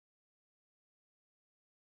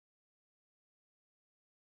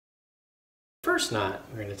first knot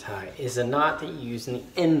we're going to tie is a knot that you use in the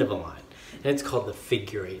end of a line, and it's called the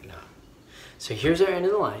figure 8 knot. So here's our end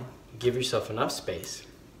of the line. Give yourself enough space,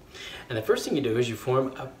 and the first thing you do is you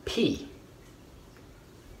form a P,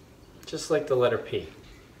 just like the letter P.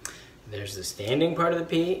 There's the standing part of the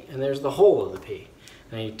P, and there's the whole of the P.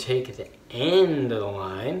 Now you take the end of the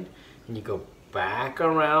line, and you go back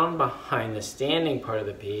around behind the standing part of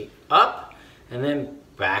the P, up, and then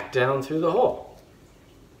back down through the hole.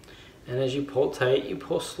 And as you pull tight, you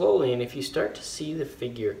pull slowly, and if you start to see the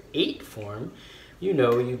figure 8 form, you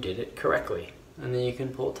know you did it correctly. And then you can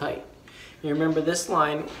pull tight. You remember this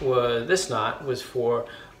knot was for,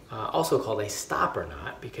 also called a stopper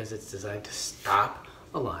knot, because it's designed to stop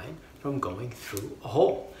a line from going through a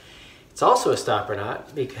hole. It's also a stopper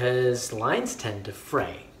knot because lines tend to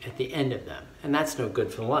fray at the end of them, and that's no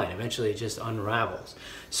good for the line. Eventually it just unravels.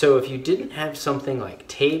 So if you didn't have something like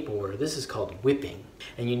tape, or this is called whipping,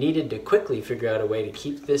 and you needed to quickly figure out a way to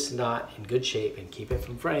keep this knot in good shape and keep it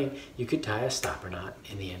from fraying, you could tie a stopper knot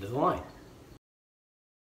in the end of the line.